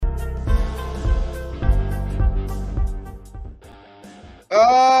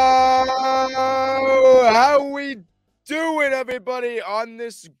everybody, on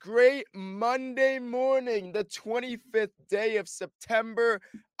this great Monday morning, the 25th day of September.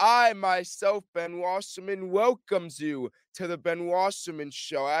 I, myself, Ben Wasserman, welcomes you to the Ben Wasserman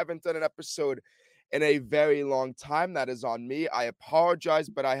Show. I haven't done an episode in a very long time. That is on me. I apologize,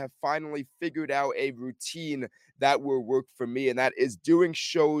 but I have finally figured out a routine that will work for me, and that is doing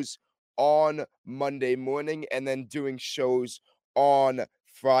shows on Monday morning and then doing shows on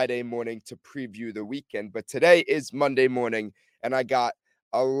Friday morning to preview the weekend. But today is Monday morning, and I got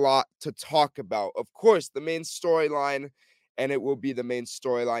a lot to talk about. Of course, the main storyline, and it will be the main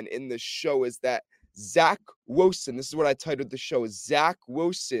storyline in the show, is that Zach Wilson, this is what I titled the show, Zach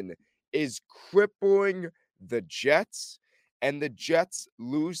Wilson is crippling the Jets, and the Jets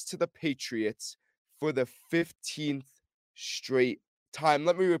lose to the Patriots for the 15th straight time.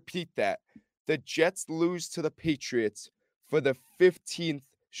 Let me repeat that. The Jets lose to the Patriots for the 15th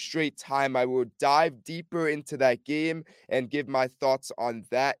straight time. I will dive deeper into that game and give my thoughts on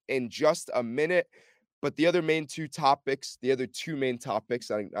that in just a minute. But the other two main topics, I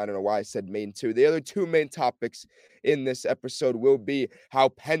don't know why I said main two. The other two main topics in this episode will be how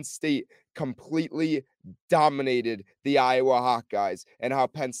Penn State completely dominated the Iowa Hawkeyes and how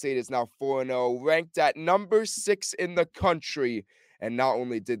Penn State is now 4-0, ranked at number 6 in the country. And not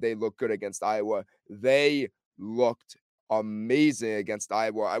only did they look good against Iowa, they looked amazing against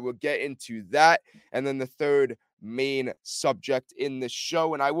Iowa. I will get into that. And then the third main subject in the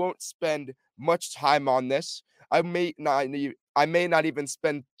show, and I won't spend much time on this. I may not even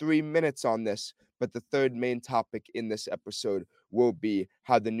spend 3 minutes on this, but the third main topic in this episode will be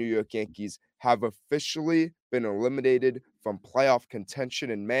how the New York Yankees have officially been eliminated from playoff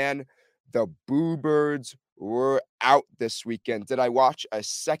contention. And man, the Boo Birds were out this weekend. Did I watch a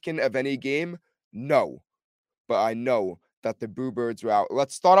second of any game? No. But I know that the Boo Birds were out.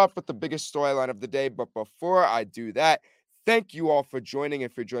 Let's start off with the biggest storyline of the day. But before I do that, thank you all for joining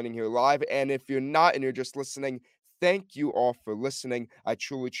if you're joining here live. And if you're not and you're just listening, thank you all for listening. I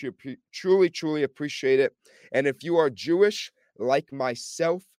truly appreciate it. And if you are Jewish like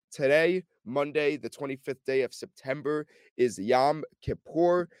myself, today, Monday, the 25th day of September, is Yom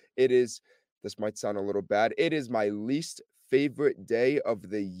Kippur. This might sound a little bad, it is my least favorite day of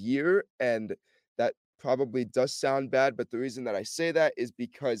the year. And that probably does sound bad, but the reason that I say that is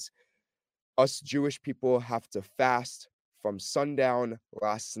because us Jewish people have to fast from sundown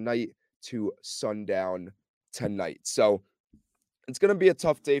last night to sundown tonight. So it's going to be a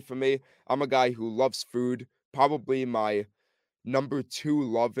tough day for me. I'm a guy who loves food, probably my number 2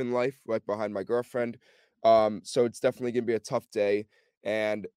 love in life, right behind my girlfriend. So it's definitely going to be a tough day.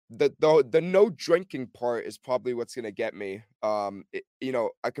 And the no drinking part is probably what's going to get me.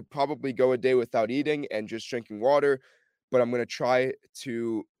 I could probably go a day without eating and just drinking water, but I'm going to try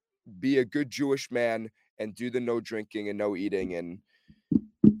to be a good Jewish man and do the no drinking and no eating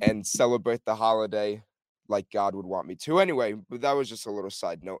and celebrate the holiday like God would want me to. Anyway, but that was just a little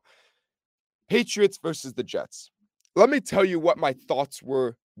side note. Patriots versus the Jets. Let me tell you what my thoughts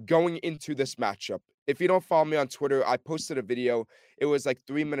were going into this matchup. If you don't follow me on Twitter, I posted a video. It was like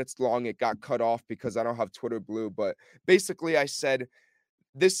 3 minutes long. It got cut off because I don't have Twitter Blue. But basically, I said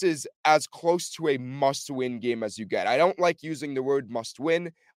this is as close to a must-win game as you get. I don't like using the word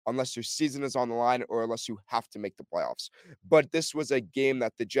must-win unless your season is on the line or unless you have to make the playoffs. But this was a game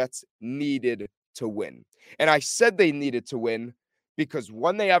that the Jets needed to win. And I said they needed to win because,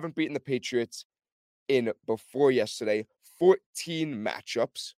 one, they haven't beaten the Patriots in before yesterday, 14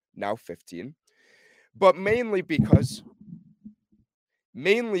 matchups, now 15. But mainly because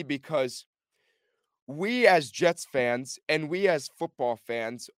we as Jets fans and we as football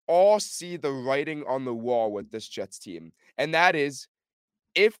fans all see the writing on the wall with this Jets team. And that is,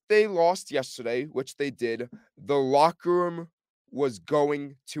 if they lost yesterday, which they did, the locker room was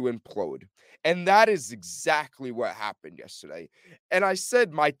going to implode. And that is exactly what happened yesterday. And I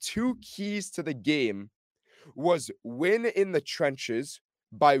said my 2 keys to the game was win in the trenches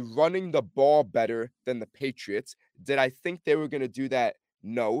by running the ball better than the Patriots. Did I think they were going to do that?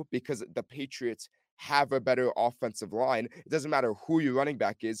 No, because the Patriots have a better offensive line. It doesn't matter who your running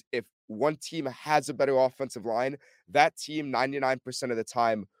back is. If one team has a better offensive line, that team 99% of the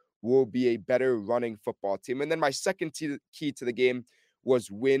time will be a better running football team. And then my second key to the game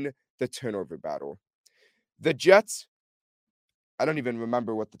was win the turnover battle. The Jets, I don't even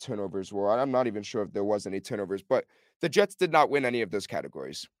remember what the turnovers were. I'm not even sure if there was any turnovers, but the Jets did not win any of those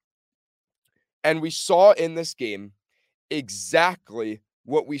categories. And we saw in this game exactly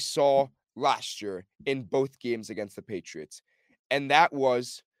what we saw last year in both games against the Patriots. And that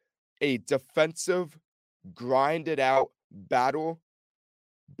was a defensive, grinded out battle.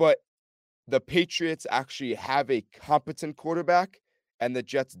 But the Patriots actually have a competent quarterback and the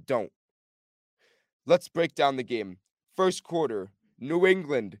Jets don't. Let's break down the game. First quarter, New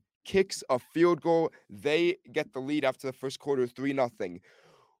England kicks a field goal. They get the lead after the first quarter, 3-0.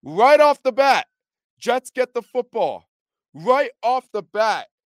 Right off the bat, Jets get the football. Right off the bat.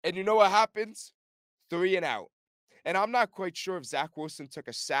 And you know what happens? 3 and out. And I'm not quite sure if Zach Wilson took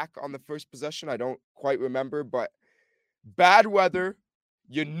a sack on the first possession. I don't quite remember, but bad weather.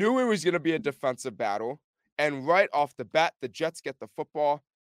 You knew it was going to be a defensive battle. And right off the bat, the Jets get the football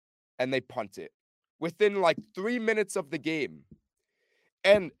and they punt it within like 3 minutes of the game.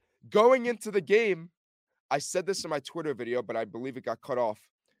 And going into the game, I said this in my Twitter video, but I believe it got cut off.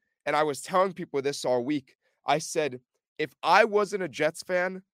 And I was telling people this all week. I said, if I wasn't a Jets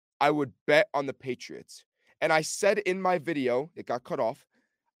fan, I would bet on the Patriots. And I said in my video, it got cut off,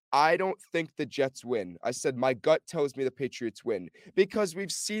 I don't think the Jets win. I said, my gut tells me the Patriots win because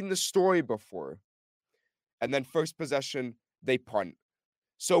we've seen the story before. And then first possession, they punt.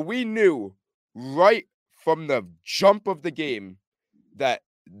 So we knew right from the jump of the game that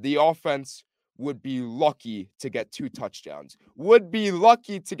the offense would be lucky to get 2 touchdowns. Would be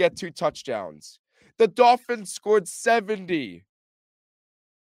lucky to get 2 touchdowns. The Dolphins scored 70.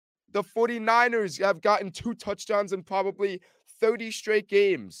 The 49ers have gotten 2 touchdowns in probably 30 straight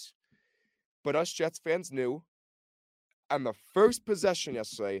games. But us Jets fans knew on the first possession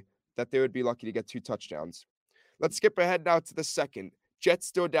yesterday that they would be lucky to get 2 touchdowns. Let's skip ahead now to the second. Jets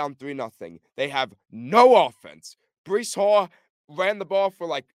still down 3-0. They have no offense. Breece Hall ran the ball for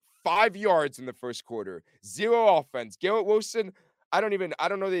like 5 yards in the first quarter. 0 offense. Garrett Wilson, I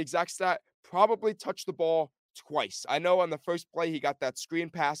don't know the exact stat, probably touched the ball twice. I know on the first play he got that screen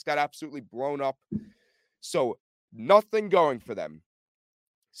pass, got absolutely blown up. So nothing going for them.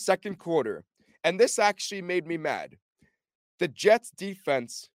 Second quarter. And this actually made me mad. The Jets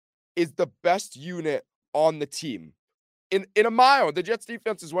defense is the best unit on the team. In a mile, the Jets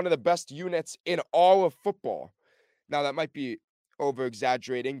defense is one of the best units in all of football. Now, that might be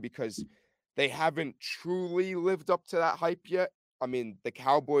over-exaggerating because they haven't truly lived up to that hype yet. I mean, the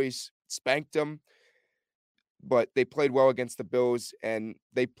Cowboys spanked them, but they played well against the Bills, and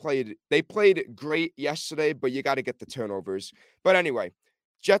they played great yesterday, but you got to get the turnovers. But anyway,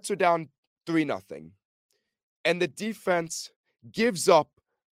 Jets are down 3-0, and the defense gives up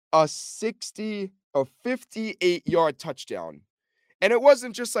a 58-yard touchdown. And it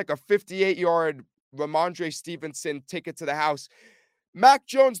wasn't just like a 58-yard Ramondre Stevenson take it to the house. Mac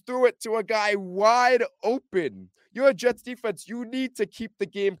Jones threw it to a guy wide open. You're a Jets defense. You need to keep the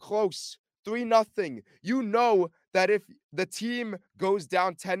game close. 3-0. You know that if the team goes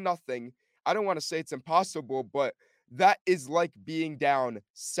down 10-0, I don't want to say it's impossible, but that is like being down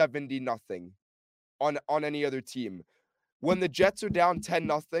 70-0 on any other team. When the Jets are down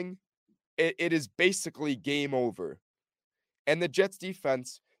 10-0, it is basically game over. And the Jets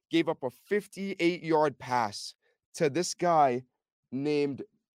defense gave up a 58-yard pass to this guy named,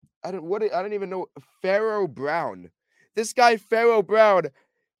 I don't even know, Pharaoh Brown. This guy, Pharaoh Brown,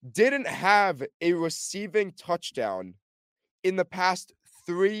 didn't have a receiving touchdown in the past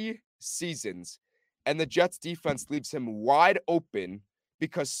 3 seasons. And the Jets defense leaves him wide open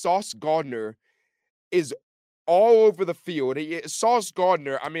because Sauce Gardner is all over the field. Sauce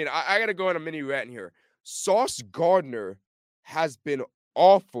Gardner, I mean, I got to go on a mini rant here. Sauce Gardner has been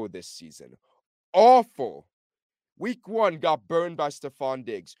awful this season. Awful. Week 1 got burned by Stephon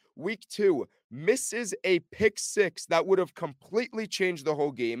Diggs. Week 2 misses a pick 6 that would have completely changed the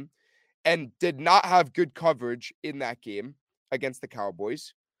whole game and did not have good coverage in that game against the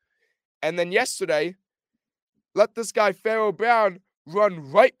Cowboys. And then yesterday, let this guy Pharaoh Brown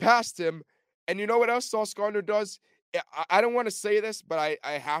run right past him. And you know what else Sauce Gardner does? I don't want to say this, but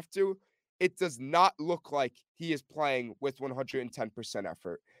I have to. It does not look like he is playing with 110%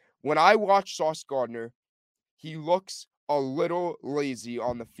 effort. When I watch Sauce Gardner, he looks a little lazy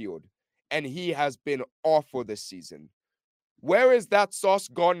on the field, and he has been awful this season. Where is that Sauce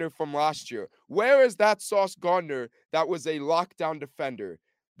Gardner from last year? Where is that Sauce Gardner that was a lockdown defender?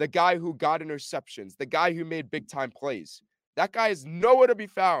 The guy who got interceptions, the guy who made big-time plays. That guy is nowhere to be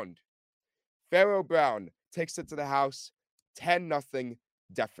found. Pharaoh Brown takes it to the house, 10-0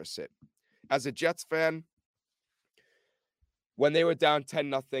 deficit. As a Jets fan, when they were down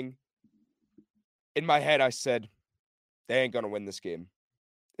 10-0, in my head I said, they ain't going to win this game.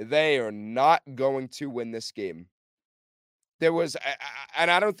 They are not going to win this game. There was, and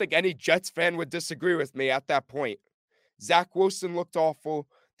I don't think any Jets fan would disagree with me at that point. Zach Wilson looked awful,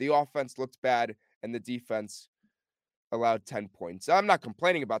 the offense looked bad, and the defense allowed 10 points. I'm not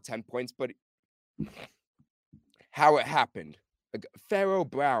complaining about 10 points, but how it happened. Pharaoh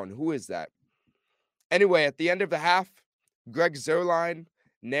Brown, who is that? Anyway, at the end of the half, Greg Zuerlein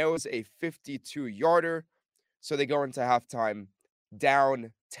nails a 52-yarder. So they go into halftime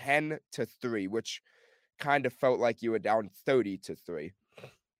down 10-3, which kind of felt like you were down 30-3.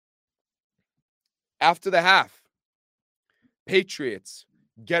 After the half, Patriots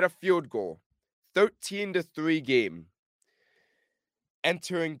get a field goal, 13-3 game,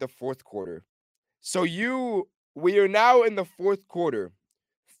 entering the fourth quarter. So we are now in the fourth quarter,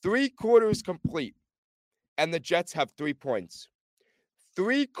 3 quarters complete, and the Jets have 3 points.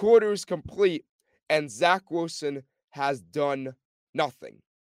 3 quarters complete, and Zach Wilson has done nothing.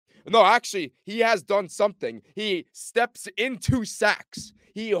 No, actually, he has done something. He steps into sacks.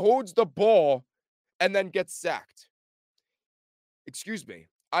 He holds the ball and then gets sacked. Excuse me.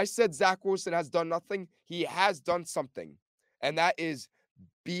 I said Zach Wilson has done nothing. He has done something. And that is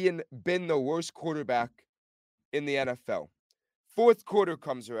been the worst quarterback in the NFL. Fourth quarter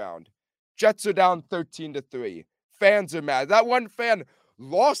comes around. Jets are down 13-3. Fans are mad. That one fan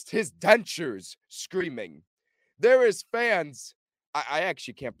lost his dentures screaming. There is fans. I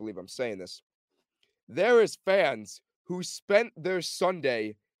actually can't believe I'm saying this. There is fans who spent their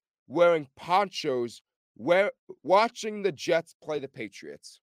Sunday wearing ponchos, watching the Jets play the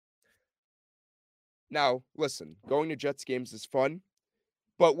Patriots. Now, listen, going to Jets games is fun,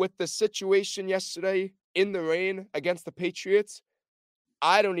 but with the situation yesterday in the rain against the Patriots,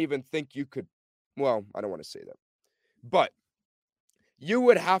 I don't even think you could, well, I don't want to say that, but you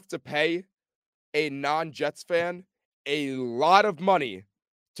would have to pay a non-Jets fan a lot of money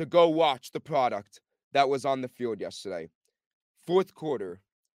to go watch the product that was on the field yesterday. Fourth quarter,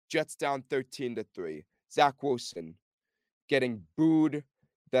 Jets down 13-3. Zach Wilson getting booed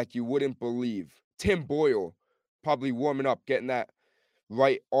that you wouldn't believe. Tim Boyle probably warming up, getting that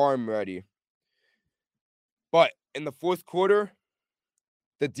right arm ready. But in the fourth quarter,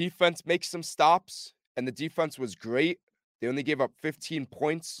 the defense makes some stops, and the defense was great. They only gave up 15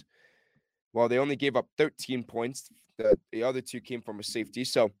 points. Well, they only gave up 13 points. The other 2 came from a safety.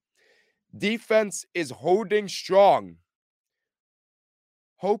 So defense is holding strong,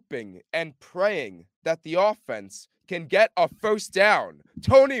 hoping and praying that the offense can get a first down.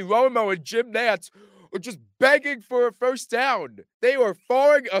 Tony Romo and Jim Nantz are just begging for a first down. They were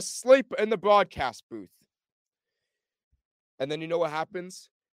falling asleep in the broadcast booth. And then you know what happens?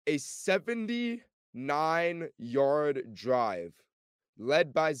 A 79-yard drive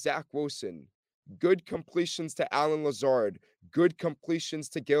led by Zach Wilson. Good completions to Alan Lazard. Good completions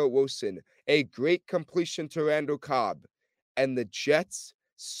to Garrett Wilson. A great completion to Randall Cobb. And the Jets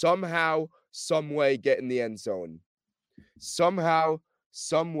somehow, someway get in the end zone. Somehow,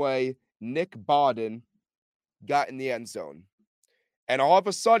 someway, Nick Bodden got in the end zone. And all of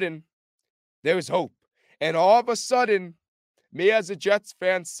a sudden, there's hope. And all of a sudden, me as a Jets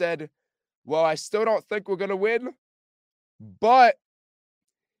fan said, well, I still don't think we're going to win, but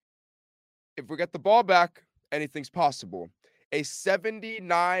if we get the ball back, anything's possible. A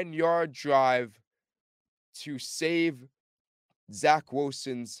 79-yard drive to save Zach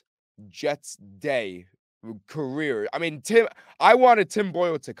Wilson's Jets day career. I mean, I wanted Tim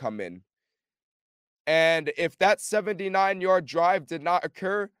Boyle to come in. And if that 79-yard drive did not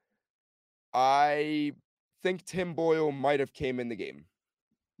occur, I think Tim Boyle might have came in the game.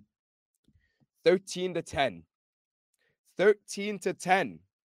 13-10. 13-10.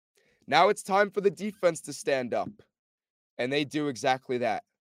 Now it's time for the defense to stand up. And they do exactly that.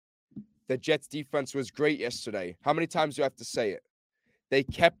 The Jets defense was great yesterday. How many times do I have to say it? They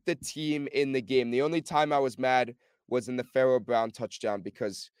kept the team in the game. The only time I was mad was in the Pharaoh Brown touchdown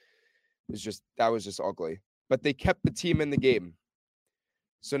because that was just ugly. But they kept the team in the game.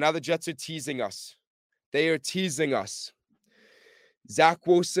 So now the Jets are teasing us. They are teasing us. Zach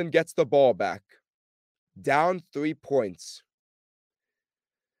Wilson gets the ball back. Down 3 points.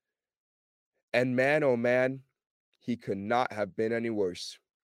 And man, oh man, he could not have been any worse.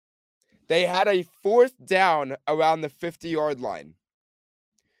 They had a fourth down around the 50-yard line.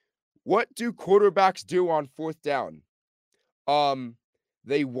 What do quarterbacks do on fourth down?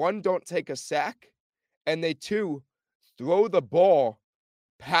 They, 1, don't take a sack, and they, 2, throw the ball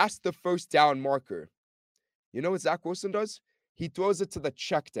past the first down marker. You know what Zach Wilson does? He throws it to the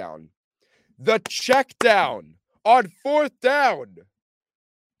check down. The check down on fourth down.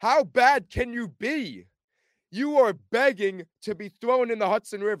 How bad can you be? You are begging to be thrown in the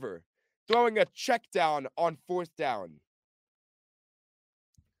Hudson River, throwing a check down on fourth down.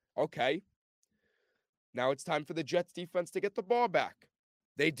 Okay. Now it's time for the Jets defense to get the ball back.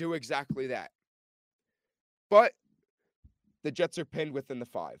 They do exactly that. But the Jets are pinned within the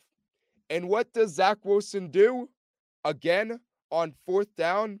 5. And what does Zach Wilson do? Again, on fourth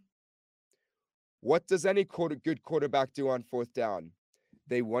down, What does any good quarterback do on 4th down?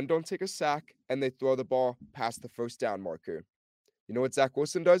 They, one, don't take a sack, and they throw the ball past the first down marker. You know what Zach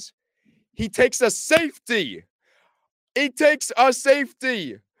Wilson does? He takes a safety. He takes a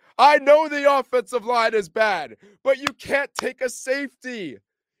safety. I know the offensive line is bad, but you can't take a safety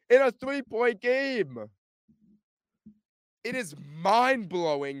in a 3-point game. It is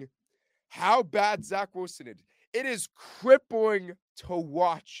mind-blowing how bad Zach Wilson is. It is crippling to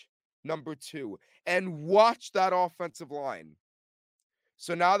watch, number 2, and watch that offensive line.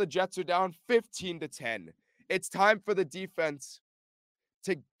 So now the Jets are down 15-10. It's time for the defense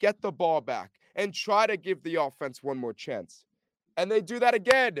to get the ball back and try to give the offense one more chance. And they do that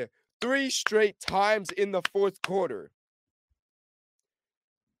again 3 straight times in the 4th quarter.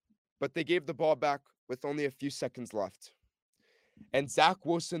 But they gave the ball back with only a few seconds left. And Zach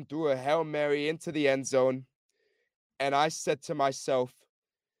Wilson threw a Hail Mary into the end zone. And I said to myself,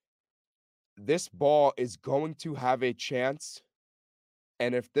 this ball is going to have a chance.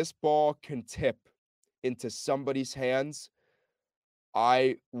 And if this ball can tip into somebody's hands,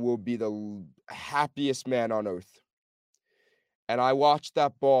 I will be the happiest man on earth. And I watched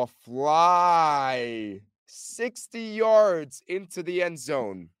that ball fly 60 yards into the end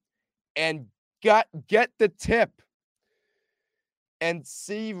zone and get the tip and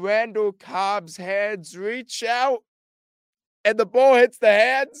see Randall Cobb's hands reach out and the ball hits the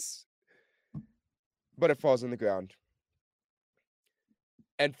hands, but it falls on the ground.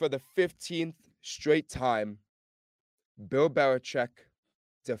 And for the 15th straight time, Bill Belichick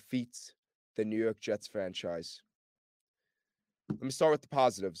defeats the New York Jets franchise. Let me start with the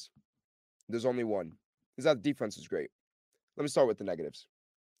positives. There's only one. Is that the defense was great. Let me start with the negatives.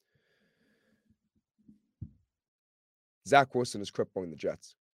 Zach Wilson is crippling the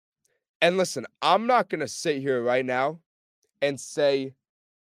Jets. And listen, I'm not going to sit here right now and say,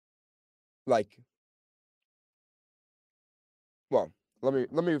 let me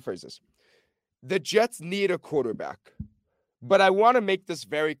rephrase this. The Jets need a quarterback. But I want to make this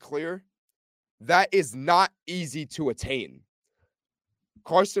very clear. That is not easy to attain.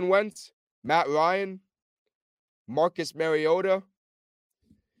 Carson Wentz, Matt Ryan, Marcus Mariota.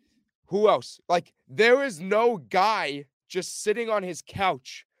 Who else? There is no guy just sitting on his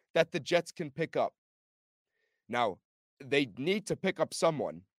couch that the Jets can pick up. Now, they need to pick up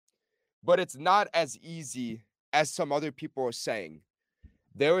someone, but it's not as easy as some other people are saying.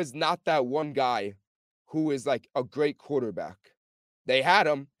 There is not that one guy who is a great quarterback. They had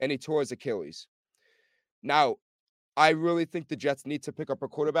him, and he tore his Achilles. Now, I really think the Jets need to pick up a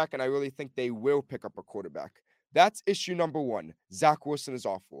quarterback, and I really think they will pick up a quarterback. That's issue number 1. Zach Wilson is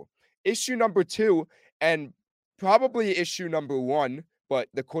awful. Issue number 2, and probably issue number 1, but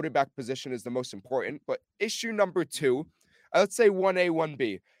the quarterback position is the most important. But issue number 2, let's say 1A,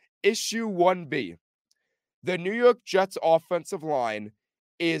 1B. Issue 1B. The New York Jets offensive line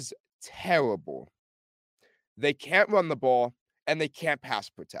is terrible. They can't run the ball, and they can't pass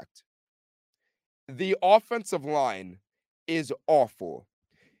protect. The offensive line is awful.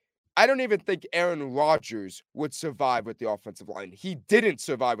 I don't even think Aaron Rodgers would survive with the offensive line. He didn't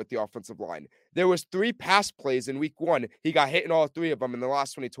survive with the offensive line. There was 3 pass plays in week 1. He got hit in all 3 of them, and the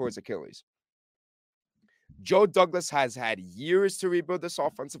last one he tore his Achilles. Joe Douglas has had years to rebuild this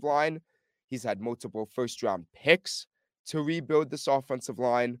offensive line. He's had multiple first-round picks to rebuild this offensive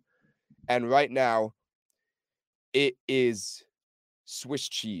line. And right now, it is Swiss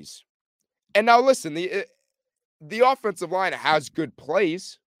cheese. And now listen, the offensive line has good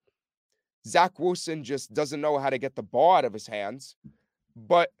plays. Zach Wilson just doesn't know how to get the ball out of his hands.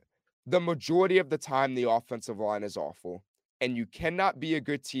 But the majority of the time, the offensive line is awful. And you cannot be a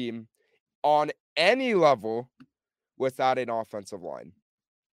good team on any level without an offensive line.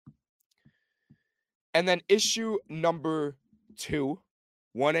 And then issue number 2,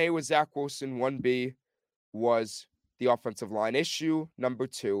 1A was Zach Wilson, 1B was the offensive line. Issue number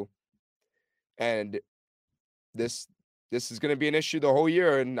 2, and this is going to be an issue the whole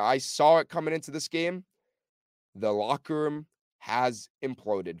year, and I saw it coming into this game. The locker room has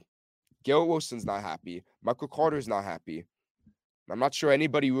imploded. Garrett Wilson's not happy. Michael Carter's not happy. I'm not sure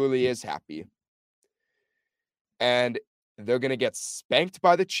anybody really is happy. And they're going to get spanked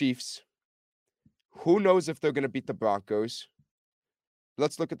by the Chiefs. Who knows if they're going to beat the Broncos?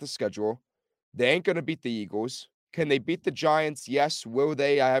 Let's look at the schedule. They ain't going to beat the Eagles. Can they beat the Giants? Yes. Will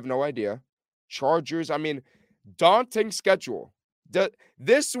they? I have no idea. Chargers, daunting schedule.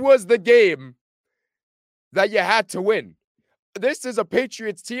 This was the game that you had to win. This is a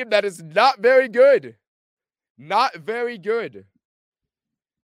Patriots team that is not very good. Not very good.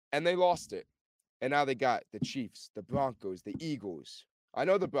 And they lost it. And now they got the Chiefs, the Broncos, the Eagles. I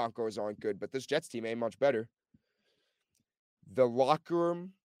know the Broncos aren't good, but this Jets team ain't much better. The locker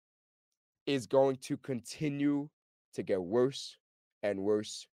room is going to continue to get worse and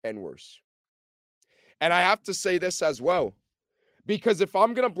worse and worse. And I have to say this as well, because if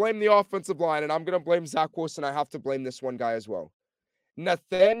I'm going to blame the offensive line and I'm going to blame Zach Wilson, I have to blame this one guy as well.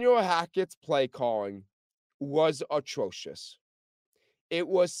 Nathaniel Hackett's play calling was atrocious. It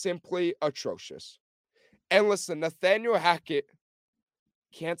was simply atrocious. And listen, Nathaniel Hackett,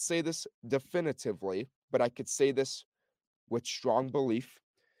 can't say this definitively, but I could say this with strong belief.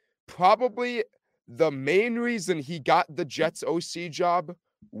 Probably the main reason he got the Jets OC job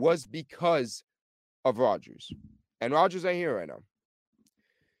was because of Rodgers. And Rodgers ain't here right now.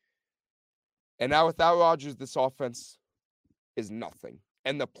 And now without Rodgers, this offense is nothing.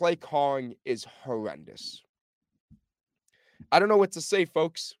 And the play calling is horrendous. I don't know what to say,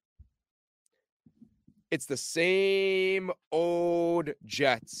 folks. It's the same old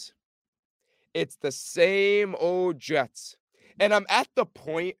Jets. It's the same old Jets. And I'm at the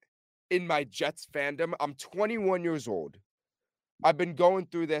point in my Jets fandom. I'm 21 years old. I've been going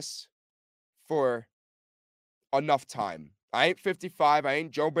through this for enough time. I ain't 55. I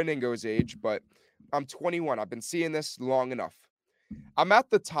ain't Joe Beningo's age, but I'm 21. I've been seeing this long enough. I'm at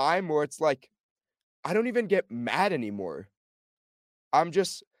the time where it's like, I don't even get mad anymore. I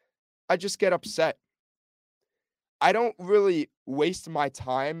just get upset. I don't really waste my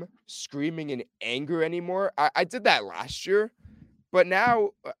time screaming in anger anymore. I did that last year, but now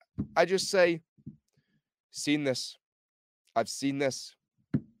I just say, seen this. I've seen this.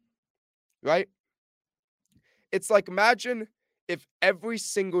 Right? It's like, imagine if every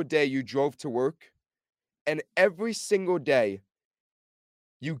single day you drove to work and every single day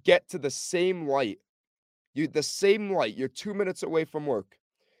you get to the same light. You're 2 minutes away from work.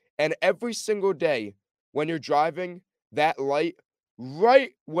 And every single day when you're driving, that light,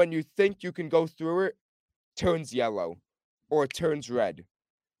 right when you think you can go through it, turns yellow or it turns red.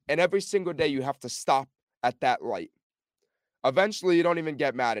 And every single day you have to stop at that light. Eventually, you don't even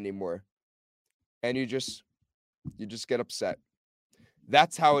get mad anymore. And you just get upset.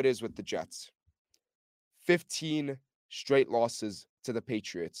 That's how it is with the Jets. 15 straight losses to the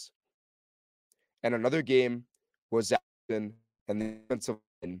Patriots. And another game was and the offensive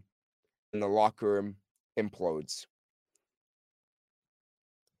line in the locker room implodes.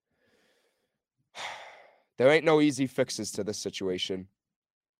 There ain't no easy fixes to this situation.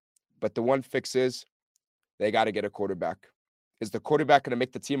 But the one fix is they got to get a quarterback. Is the quarterback going to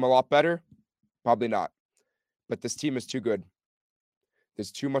make the team a lot better? Probably not. But this team is too good.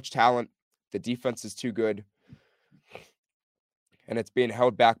 There's too much talent. The defense is too good. And it's being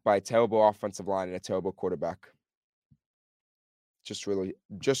held back by a terrible offensive line and a terrible quarterback. Just really,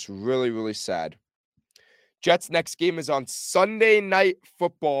 really sad. Jets' next game is on Sunday Night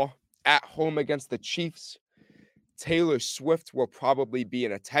Football at home against the Chiefs. Taylor Swift will probably be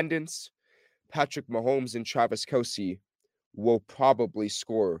in attendance. Patrick Mahomes and Travis Kelce will probably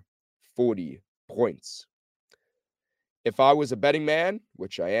score 40 points. If I was a betting man,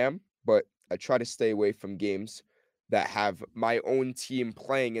 which I am, but I try to stay away from games that have my own team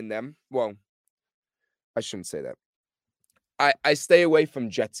playing in them. Well, I shouldn't say that. I stay away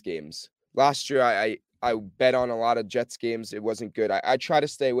from Jets games. Last year, I bet on a lot of Jets games. It wasn't good. I try to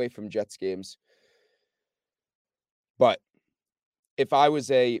stay away from Jets games. But if I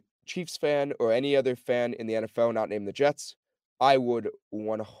was a Chiefs fan or any other fan in the NFL, not named the Jets, I would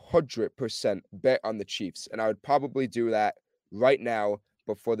 100% bet on the Chiefs. And I would probably do that right now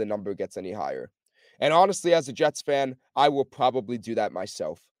before the number gets any higher. And honestly, as a Jets fan, I will probably do that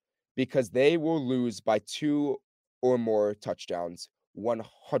myself because they will lose by 2 or more touchdowns 100%.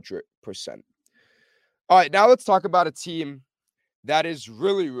 All right, now let's talk about a team that is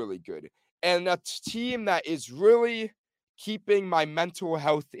really, really good. And a team that is really keeping my mental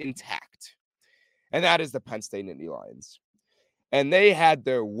health intact. And that is the Penn State Nittany Lions. And they had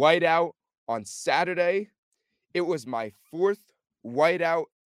their whiteout on Saturday. It was my 4th whiteout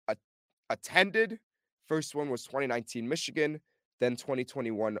attended. First one was 2019 Michigan, then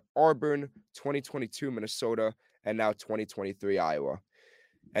 2021 Auburn, 2022 Minnesota, and now 2023 Iowa.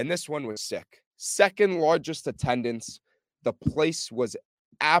 And this one was sick. Second largest attendance. The place was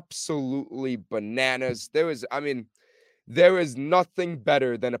absolutely bananas. There is nothing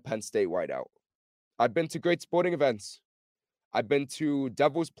better than a Penn State whiteout. I've been to great sporting events. I've been to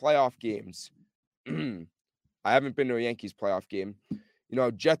Devils playoff games. I haven't been to a Yankees playoff game.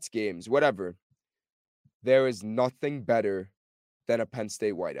 Jets games, whatever. There is nothing better than a Penn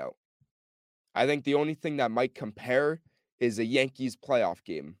State whiteout. I think the only thing that might compare is a Yankees playoff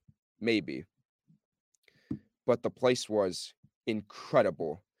game. Maybe. But the place was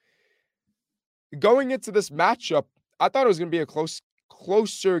incredible. Going into this matchup, I thought it was going to be a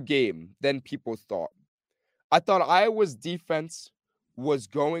closer game than people thought. I thought Iowa's defense was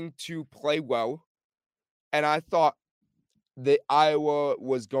going to play well, and I thought that Iowa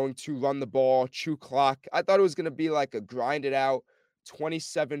was going to run the ball, chew clock. I thought it was going to be like a grinded out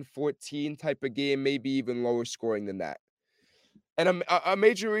 27-14 type of game, maybe even lower scoring than that. And a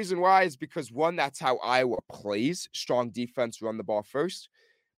major reason why is because, one, that's how Iowa plays. Strong defense, run the ball first.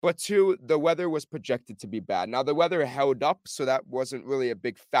 But two, the weather was projected to be bad. Now, the weather held up, so that wasn't really a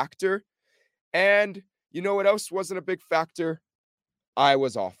big factor. And you know what else wasn't a big factor?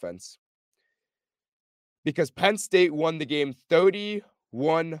 Iowa's offense. Because Penn State won the game 31-0,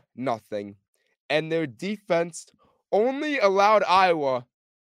 and their defense only allowed Iowa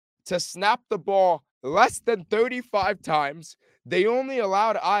to snap the ball less than 35 times. They only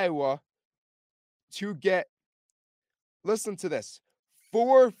allowed Iowa to get, listen to this,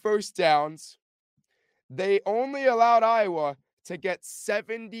 4 first downs. They only allowed Iowa to get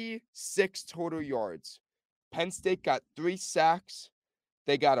 76 total yards. Penn State got 3 sacks.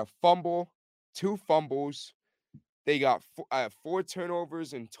 They got a fumble, 2 fumbles. They got 4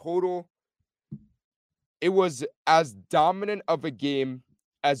 turnovers in total. It was as dominant of a game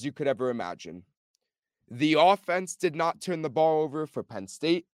as you could ever imagine. The offense did not turn the ball over for Penn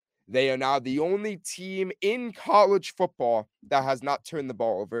State. They are now the only team in college football that has not turned the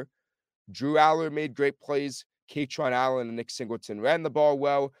ball over. Drew Aller made great plays. Katron Allen and Nick Singleton ran the ball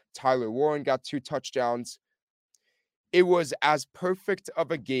well. Tyler Warren got 2 touchdowns. It was as perfect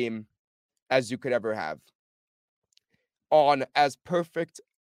of a game as you could ever have, on as perfect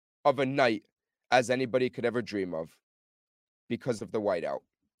of a night as anybody could ever dream of, because of the whiteout.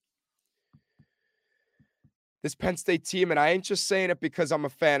 This Penn State team, and I ain't just saying it because I'm a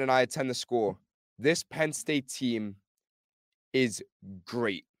fan and I attend the school, this Penn State team is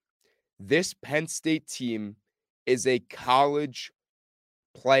great. This Penn State team is a college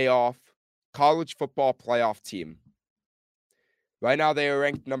football playoff team. Right now, they are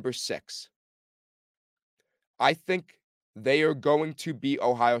ranked number 6. I think they are going to beat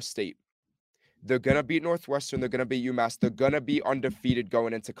Ohio State. They're going to beat Northwestern. They're going to beat UMass. They're going to be undefeated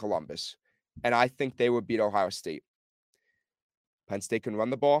going into Columbus. And I think they will beat Ohio State. Penn State can run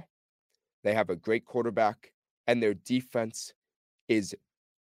the ball. They have a great quarterback. And their defense is,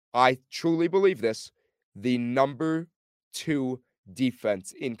 I truly believe this, the number 2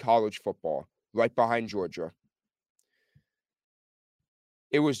 defense in college football, right behind Georgia.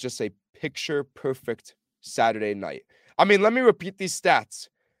 It was just a picture-perfect Saturday night. I mean, let me repeat these stats.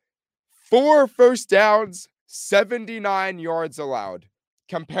 4 first downs, 79 yards allowed.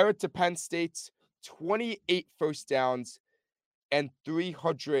 Compare it to Penn State's 28 first downs and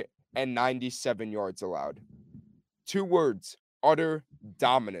 397 yards allowed. 2 words, utter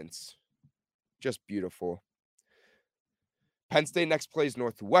dominance. Just beautiful. Penn State next plays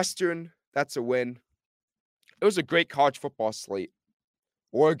Northwestern. That's a win. It was a great college football slate.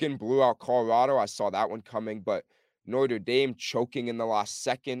 Oregon blew out Colorado. I saw that one coming, but Notre Dame choking in the last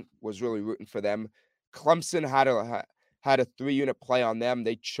second, was really rooting for them. Clemson had a 3-unit play on them.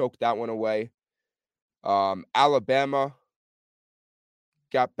 They choked that one away. Alabama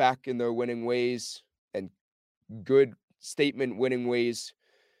got back in their winning ways and good statement winning ways.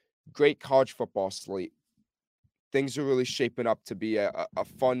 Great college football slate. Things are really shaping up to be a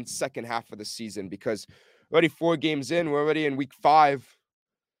fun second half of the season, because already 4 games in, we're already in week 5.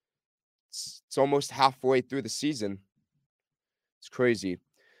 It's almost halfway through the season. It's crazy.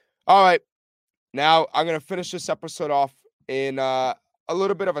 All right. Now, I'm going to finish this episode off in a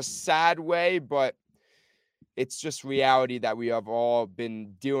little bit of a sad way, but it's just reality that we have all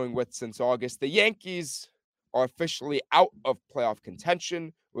been dealing with since August. The Yankees are officially out of playoff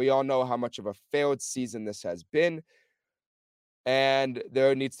contention. We all know how much of a failed season this has been, and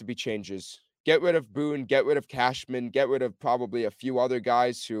there needs to be changes. Get rid of Boone, get rid of Cashman, get rid of probably a few other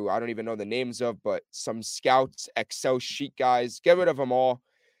guys who I don't even know the names of, but some scouts, Excel sheet guys. Get rid of them all.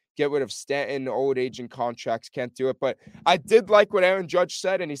 Get rid of Stanton, old agent contracts, can't do it. But I did like what Aaron Judge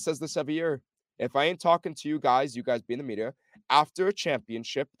said, and he says this every year. If I ain't talking to you guys being the media, after a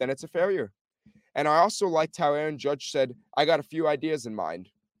championship, then it's a failure. And I also liked how Aaron Judge said, I got a few ideas in mind.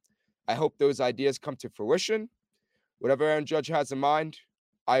 I hope those ideas come to fruition. Whatever Aaron Judge has in mind,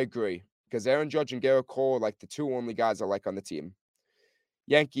 I agree. Because Aaron Judge and Garrett Cole are like the 2 only guys I like on the team.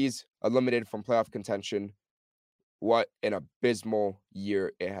 Yankees eliminated from playoff contention. What an abysmal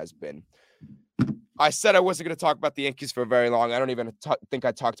year it has been. I said I wasn't going to talk about the Yankees for very long. I don't even think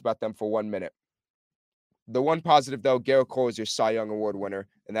I talked about them for 1 minute. The one positive, though, Garrett Cole is your Cy Young Award winner,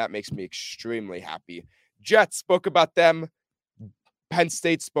 and that makes me extremely happy. Jets, spoke about them Penn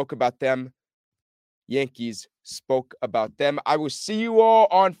State spoke about them. Yankees spoke about them. I will see you all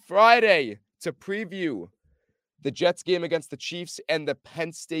on Friday to preview the Jets game against the Chiefs and the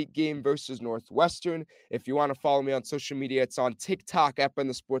Penn State game versus Northwestern. If you want to follow me on social media, it's on TikTok at Ben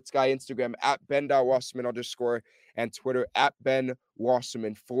the Sports Guy, Instagram at Ben.Wasserman_, and Twitter at Ben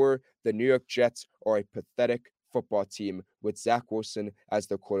Wasserman. For the New York Jets are a pathetic football team with Zach Wilson as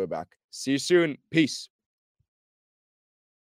their quarterback. See you soon. Peace.